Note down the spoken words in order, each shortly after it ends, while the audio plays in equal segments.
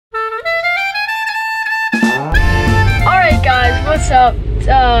what's up?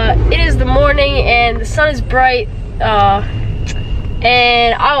 It is the morning and the sun is bright.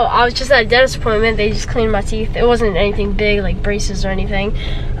 And I was just at a dentist appointment. They just cleaned my teeth. It wasn't anything big, like braces or anything,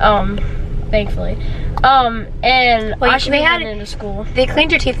 thankfully. And I should be heading into school. They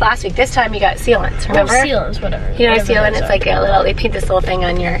cleaned your teeth last week. This time you got sealants, remember? Oh, sealants, whatever. You know, sealant, it's like a little, they paint this little thing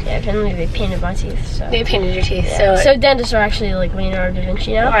on your... Yeah, apparently they painted my teeth, so... They painted your teeth, yeah. So dentists are actually like Leonardo da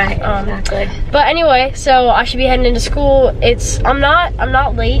Vinci now. Right, exactly. But anyway, so I should be heading into school. I'm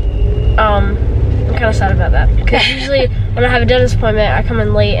not late. I'm kind of sad about that, because usually when I have a dentist appointment, I come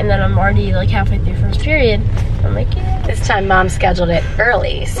in late and then I'm already like halfway through first period. I'm like, yeah. This time Mom scheduled it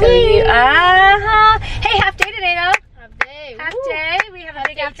early, so you, Hey, half day today though. Half day. Half day. We have a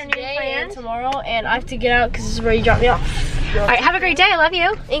big afternoon plan tomorrow, and I have to get out because this is where you drop me off. All right, have a great day. I love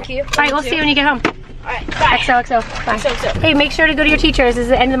you. Thank you. All right, we'll see you when you get home. All right, bye. XOXO. Bye. XOXO. Hey, make sure to go to your teachers. This is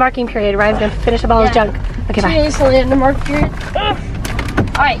the end of the marking period. Ryan's gonna finish up all his junk. Okay, bye. 2 days till the end of the marking period.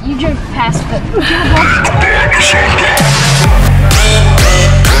 All right, you drove past the.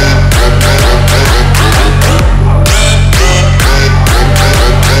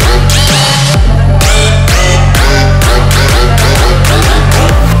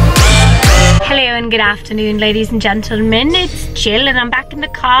 Hello and good afternoon, ladies and gentlemen. It's Jill and I'm back in the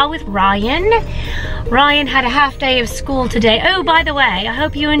car with Ryan. Ryan had a half day of school today. Oh, by the way, I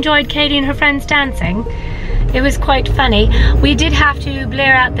hope you enjoyed Katie and her friends dancing. It was quite funny. We did have to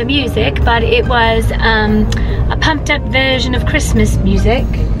blare out the music, but it was a pumped up version of Christmas music,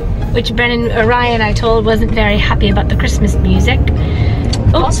 which Ryan, I told, wasn't very happy about the Christmas music.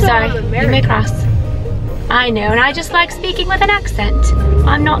 Oh, sorry, you may cross. I know, and I just like speaking with an accent.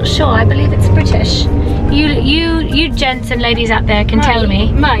 I'm not sure, I believe it's British. You gents and ladies out there can tell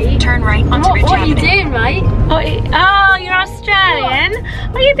me. Mate. Turn right onto Richard What are you doing, mate? Oh, you're Australian?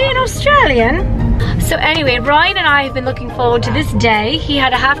 Are you being Australian? So anyway, Ryan and I have been looking forward to this day. He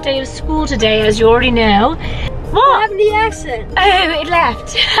had a half day of school today, as you already know. What happened to the accent? Oh, it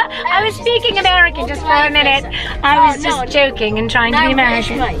left. I was speaking American just for a minute. I was just joking and trying to be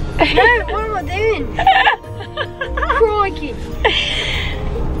American. No, what am I doing? Crikey.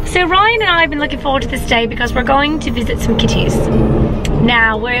 So Ryan and I have been looking forward to this day because we're going to visit some kitties.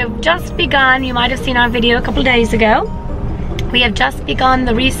 Now, we've just begun, you might have seen our video a couple of days ago. We have just begun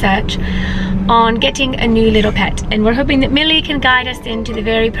the research on getting a new little pet, and we're hoping that Millie can guide us into the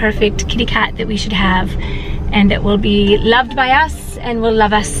very perfect kitty cat that we should have, and that will be loved by us and will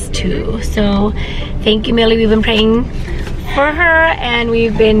love us too. So thank you, Millie. We've been praying for her, and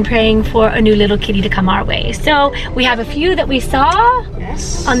we've been praying for a new little kitty to come our way. So we have a few that we saw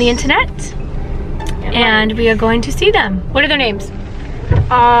on the internet, and we are going to see them. What are their names?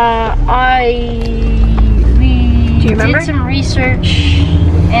 Do you remember? Did some research,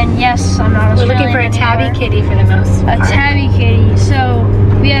 and yes, I'm not Australian. We're looking for a tabby kitty for the most part. A tabby kitty. So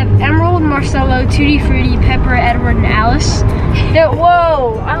we have Emerald, Marcello, Tutti Frutti, Pepper, Edward, and Alice.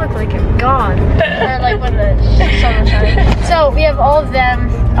 Whoa! I look like a god. Like when the sun was shining. So we have all of them.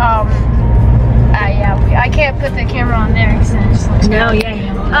 Yeah, I can't put the camera on there because then it just looks. No,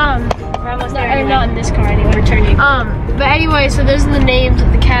 yeah. We're almost there. I'm not in this car anymore. We're turning. But anyway, so those are the names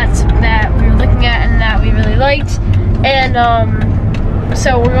of the cats that we were looking at and that we really liked, and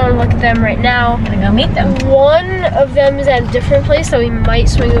so we're going to look at them right now. Gonna go meet them. One of them is at a different place, so we might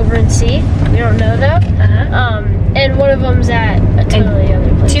swing over and see. We don't know though. And one of them's at a totally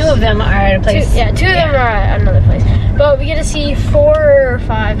other place. Two of them are at a place. Two of them are at another place. But we get to see 4 or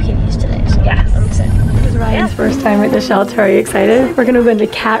 5 kitties today. So yes, I'm excited. This is Ryan's first time at the shelter. Are you excited? We're gonna go into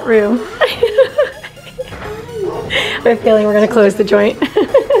the cat room. I have a feeling we're gonna close the joint.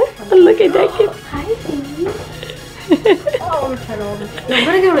 Look at that kid. Hi, baby. I'm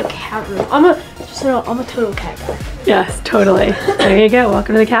gonna go to the cat room. I'm a total cat guy. Yes, totally. There you go.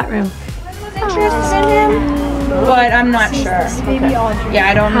 Welcome to the cat room. But I'm not sure. Baby Audrey. Yeah,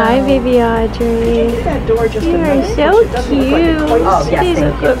 I don't know. Hi, baby Audrey. That door just You are so cute. Oh, yes, She's a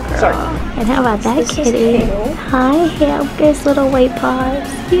thank good you. girl. Sorry. And how about that kitty? Hi, Hale. His little white paws.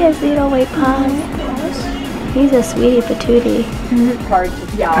 He has little white paws. He's a sweetie patootie.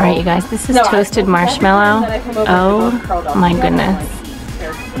 Alright, you guys, this is toasted marshmallow. Oh my goodness.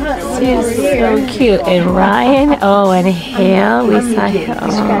 He's so cute. And Ryan, oh, and Hale, we saw him.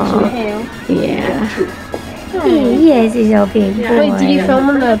 Oh, yeah. Yes, he's a big boy. Wait, did you film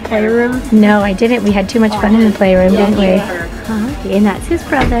in the playroom? No, I didn't. We had too much fun in the playroom, didn't we? And that's his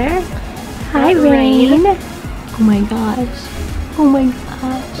brother. Hi, Rain. Oh my gosh. Oh my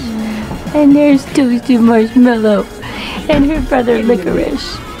gosh. And there's toasted marshmallow. And her brother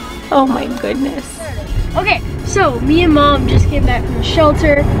Licorice. Oh my goodness. Okay, so me and Mom just came back from the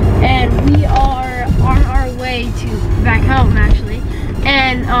shelter, and we are on our way way to back home actually,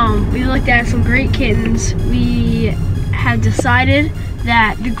 and we looked at some great kittens. We had decided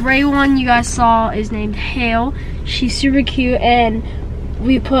that the gray one you guys saw is named Hale. She's super cute, and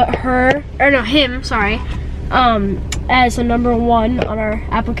we put him, sorry, as a number 1 on our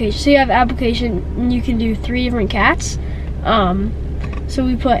application. So you have application, and you can do 3 different cats. So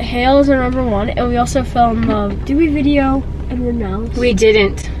we put Hale as our number 1, and we also fell in love. Did we video Edward and Alice? We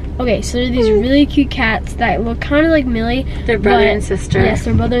didn't. Okay, so they're these really cute cats that look kind of like Millie. They're brother and sister. Yes,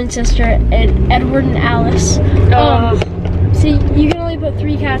 they're brother and sister, and Edward and Alice. So you can only put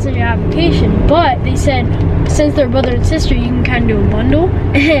 3 cats in your application, but they said since they're brother and sister, you can kind of do a bundle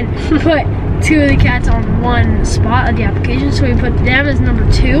and put 2 of the cats on 1 spot of the application. So we put them as number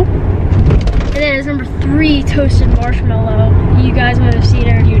 2. And then as number 3, Toasted Marshmallow. You guys might have seen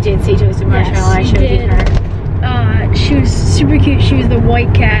her. You did see Toasted Marshmallow. Yes, I showed you her. She was super cute. She was the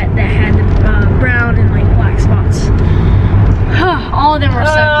white cat that had the brown and like black spots. All of them were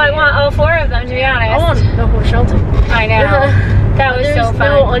so cute. I want all 4 of them, to be honest. I want the whole shelter. I know. That was so fun. There's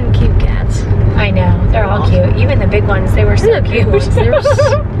no uncute cats. I know. They're all cute. Even the big ones, they were so cute. They were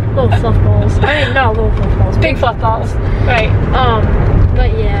little fluff balls. I mean, not little fluff balls. Big fluff balls. Right.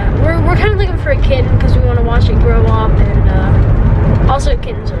 But yeah, we're kind of looking for a kitten because we want to watch it grow up, and also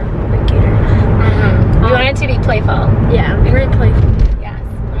kittens are a bit cuter. We want it to be playful. Yeah, very playful. Yes,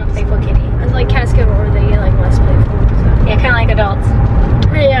 a playful kitty. It's like cats get older, they get like less playful. So. Yeah, kind of like adults.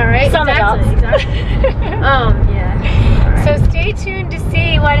 Yeah, right? Some adults. Exactly. Yeah. So stay tuned to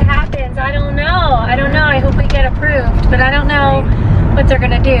see what happens. I don't know. I hope we get approved, but I don't know what they're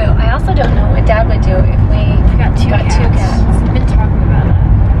gonna do. I also don't know what Dad would do if we got two cats. I've been talking about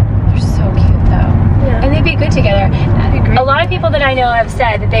that. They're so cute though. Yeah. And they'd be good together. That'd be great. A lot of people that I know have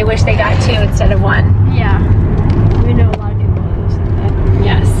said that they wish they got 2 instead of 1. Yeah. We know a lot of people who have said that.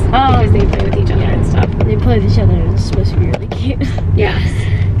 Yes. Because they play with each other and stuff. They play with each other, and it's supposed to be really cute. Yes.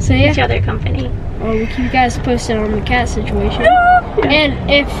 So yeah. Each other company. Well, we'll keep you guys posted on the cat situation. And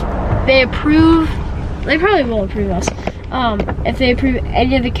if they approve, they probably will approve us. If they approve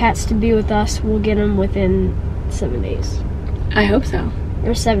any of the cats to be with us, we'll get them within 7 days. I hope so.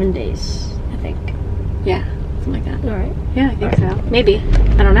 Or 7 days, I think. Yeah, something like that. All right. Yeah, I think so. Maybe.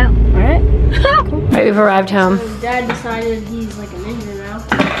 I don't know. All right. Cool. Right, we've arrived home. So Dad decided he's like a ninja now.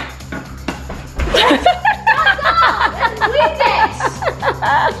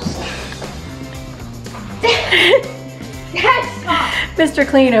 Dad, stop! Mr.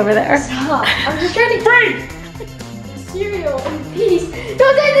 Clean over there. Stop! I'm just trying to bring the cereal in peace. Don't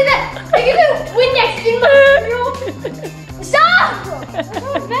do that! Are you gonna Windex in my cereal? Stop!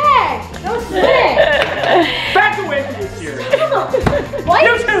 Go back! Don't do it! Back away from your cereal. What?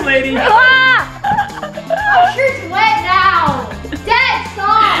 You too, lady. My shirt's wet now! Dad,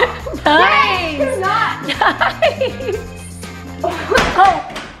 stop! Nice! Dad, you're not! Nice! Oh!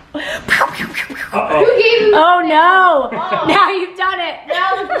 Uh-oh. Who gave you Oh no! Oh. Now you've done it!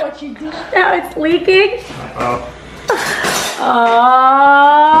 Now look what you did. Now it's leaking. Oh.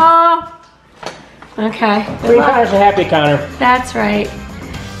 Oh. Okay. 3 times a happy counter. That's right.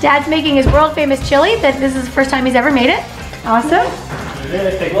 Dad's making his world famous chili. This is the first time he's ever made it. Awesome.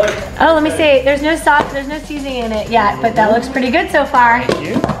 Take a look. Oh, let me see. There's no sauce, there's no seasoning in it yet, but that looks pretty good so far. Thank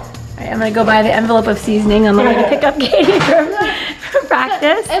you. All right, I'm gonna go buy the envelope of seasoning on the way to pick up Katie from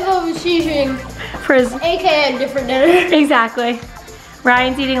practice. Envelope of seasoning, For his, aka a different dinner. exactly.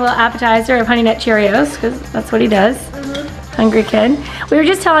 Ryan's eating a little appetizer of Honey Nut Cheerios, because that's what he does. Hungry kid. We were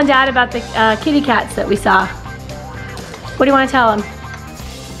just telling Dad about the kitty cats that we saw. What do you want to tell him?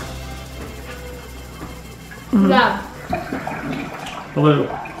 Yeah. Blue.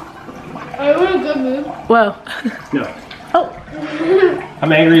 Are you in a good mood? Whoa. No. Oh.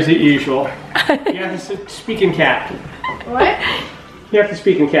 I'm angry as usual. You have to speak in cat. What? You have to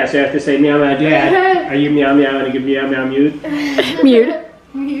speak in cat, so you have to say meow meow dad. Are you meow meow and give meow meow mute? Mute.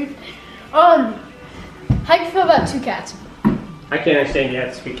 Mute. How do you feel about 2 cats? I can't understand you have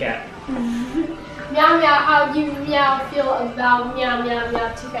to speak cat. Meow meow, how do you meow feel about meow meow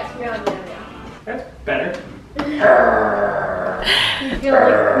meow, 2 cats meow meow meow? That's better. You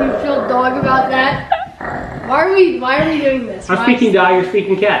feel dog about that? Why are we doing this? I'm speaking dog, you're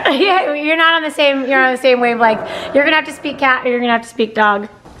speaking cat. Yeah, you're on the same wavelength. You're gonna have to speak cat or you're gonna have to speak dog.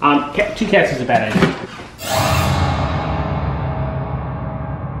 2 cats is a bad idea.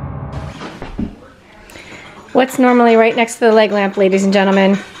 What's normally right next to the leg lamp, ladies and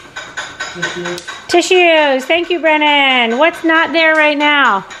gentlemen? Tissues. Thank you, Brennan. What's not there right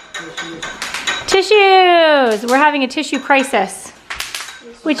now? Tissues. We're having a tissue crisis.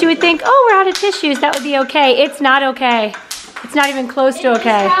 Which you would think, oh, we're out of tissues. That would be okay. It's not okay. It's not even close to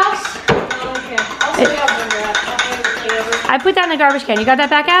okay. Okay. I'll stay up under I put that in the garbage can. You got that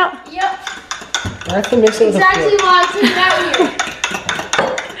back out? Yep. I have to mix it with a Exactly fork. why I took it out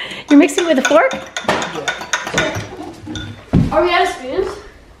here. You're mixing with a fork? Are we out of spoons?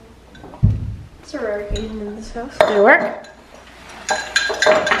 It's a rare occasion in this house. Did it work?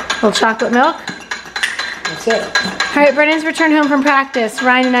 A little chocolate milk. That's it. All right, Brennan's returned home from practice.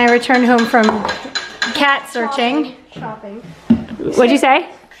 Ryan and I returned home from cat searching. Shopping. What'd you say?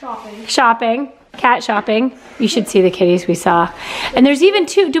 Shopping. Shopping. Cat shopping. You should see the kitties we saw. And there's even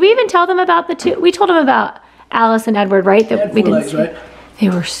two. Do we even tell them about the two? We told them about Alice and Edward, right? They That had we 4 didn't legs, see. right? They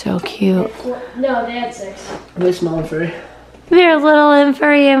were so cute. No, they had 6. Are they small and furry? They're little and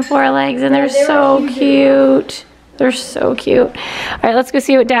furry and 4 legs, and they're they were so huge. cute. They're so cute. All right, let's go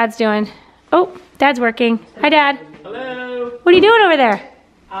see what Dad's doing. Oh, Dad's working. Hi, Dad. Hello. What are you doing over there?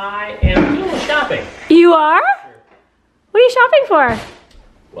 I am doing shopping. You are? What are you shopping for?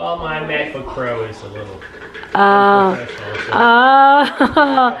 Well, my MacBook Pro is a little Oh. professional. So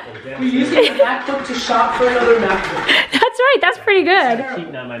Oh. we're using a MacBook to shop for another MacBook. That's right. That's pretty good.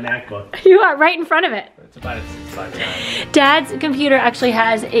 Cheating on my MacBook. You are right in front of it. It's about time. Dad's computer actually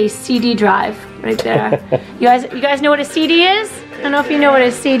has a CD drive right there. You guys know what a CD is? I don't know if you know what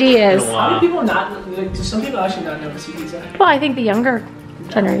a CD is. How do people not? Like, do some people actually not know what CDs are? Well, I think the younger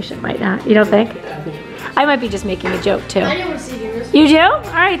generation might not. You don't think? I might be just making a joke too. I know what CD is. You do? All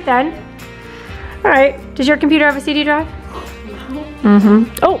right then. All right. Does your computer have a CD drive? Mm-hmm.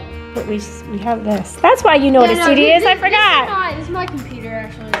 Oh, but we have this. That's why you know what a CD is. I forgot. This is my computer,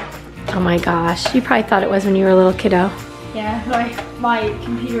 actually. Oh my gosh. You probably thought it was when you were a little kiddo. Yeah, my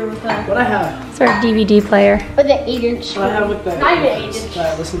computer with the What I have? It's our DVD player. 8-inch. What I have with the Not even earphones 8-inch.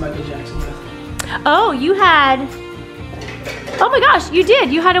 that I listen to Michael Jackson with. Oh, you had. Oh my gosh, you did.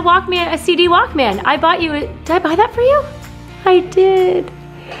 You had a Walkman, a CD Walkman. I bought you. Did I buy that for you? I did.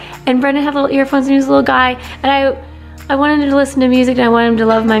 And Brendan had little earphones and he was a little guy. And I wanted him to listen to music and I wanted him to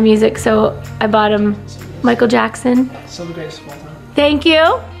love my music. So I bought him Michael Jackson. Still the greatest of all time. Thank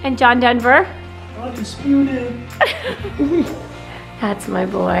you. And John Denver. Not disputed. That's my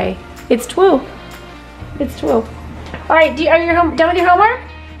boy. It's Twoo. It's Twoo. All right, are you done with your homework?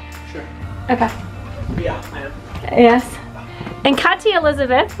 Sure. Okay. Yeah, I am. Yes. And Katya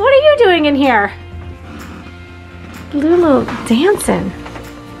Elizabeth, what are you doing in here? Lulu dancing.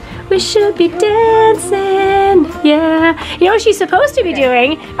 We should be dancing. Yeah. You know what she's supposed to be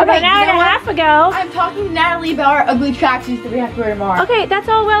doing about an hour and a half ago? I'm talking to Natalie about our ugly tracksuits that we have to wear tomorrow. Okay, that's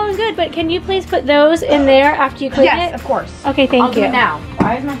all well and good, but can you please put those in there after you clean Yes, it? of course. Okay, thank I'll you. do it now.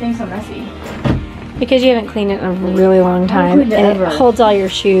 Why is my thing so messy? Because you haven't cleaned it in a really long time, cleaned it and ever. it holds all your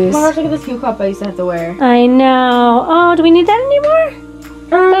shoes. Oh my gosh, look at this cute cup I used to have to wear. I know. Oh, do we need that anymore?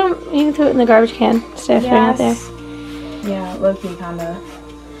 You can throw it in the garbage can. Stay out there. Yeah, low-key kinda.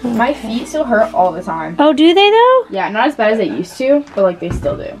 My feet still hurt all the time. Oh, do they though? Yeah, not as bad as they used to, but like they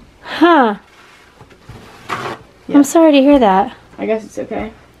still do. Huh. Yeah. I'm sorry to hear that. I guess it's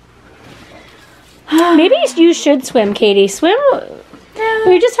okay. Maybe you should swim, Katie. Swim.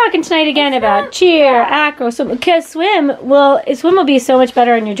 We were just talking tonight again about cheer, acro, swim. Because swim will be so much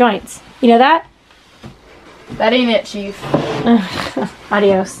better on your joints. You know that? That ain't it, Chief.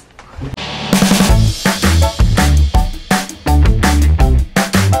 Adios.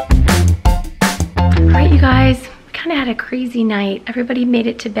 Alright, you guys, kind of had a crazy night. Everybody made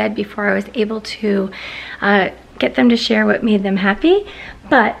it to bed before I was able to get them to share what made them happy.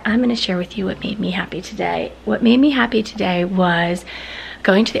 But I'm going to share with you what made me happy today. What made me happy today was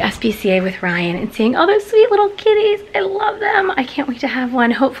going to the SPCA with Ryan and seeing all those sweet little kitties. I love them. I can't wait to have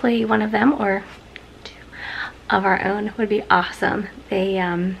one. Hopefully one of them or two of our own would be awesome. They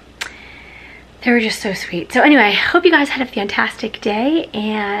were just so sweet. So anyway, hope you guys had a fantastic day,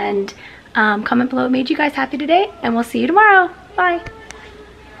 and comment below what made you guys happy today, and we'll see you tomorrow. Bye.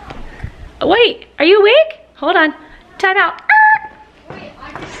 Oh, wait, are you awake? Hold on. Time out.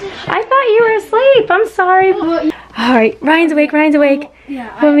 I thought you were asleep. I'm sorry. All right, Ryan's awake. Ryan's awake.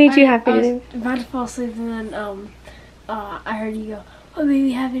 Yeah. What made you happy I was today? about to fall asleep, and then I heard you go, "What made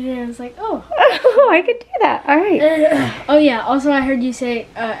me happy today?" I was like, "Oh." Oh, I could do that. All right. Oh yeah. Also, I heard you say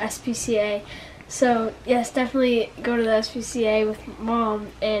SPCA. So yes, definitely go to the SPCA with Mom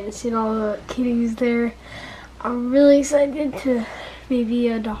and seeing all the kitties there. I'm really excited to maybe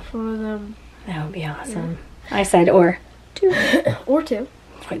adopt one of them. That would be awesome. I said or two. Or two.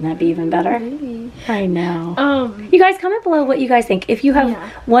 Wouldn't that be even better? Maybe. I know. Um. You guys comment below what you guys think. If you have Yeah.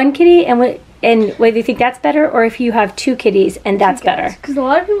 one kitty and whether you think that's better, or if you have two kitties and that's better. Because a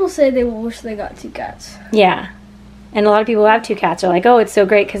lot of people say they wish they got 2 cats. Yeah. And a lot of people who have 2 cats are like, oh, it's so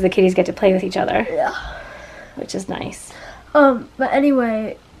great because the kitties get to play with each other. Yeah. Which is nice. But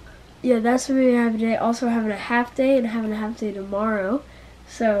anyway, Yeah, that's what we have today. Also having a half day and having a half day tomorrow.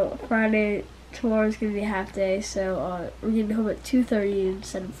 So Friday, tomorrow's gonna be a half day. So we're getting home at 2:30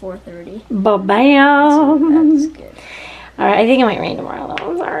 instead of 4:30. Ba-bam. That's good. All right, I think it might rain tomorrow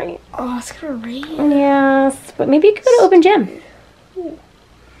though. I'm sorry. Oh, it's gonna rain. Yes, but maybe you could go to open gym.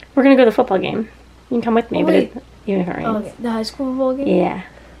 We're gonna go to the football game. You can come with me, but even if it rains. Oh, okay. The high school football game? Yeah.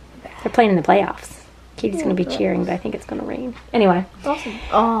 They're playing in the playoffs. Katie's gonna be cheering, but I think it's gonna rain. Anyway. Awesome.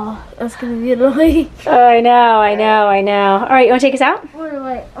 Oh, that's gonna be annoying. I know. All right, you wanna take us out?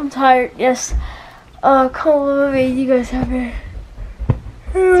 Wait, I'm tired. Yes. Come with me. You guys have it.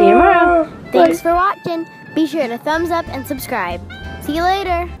 See you tomorrow. Thanks for watching. Be sure to thumbs up and subscribe. See you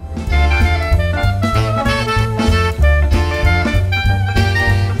later.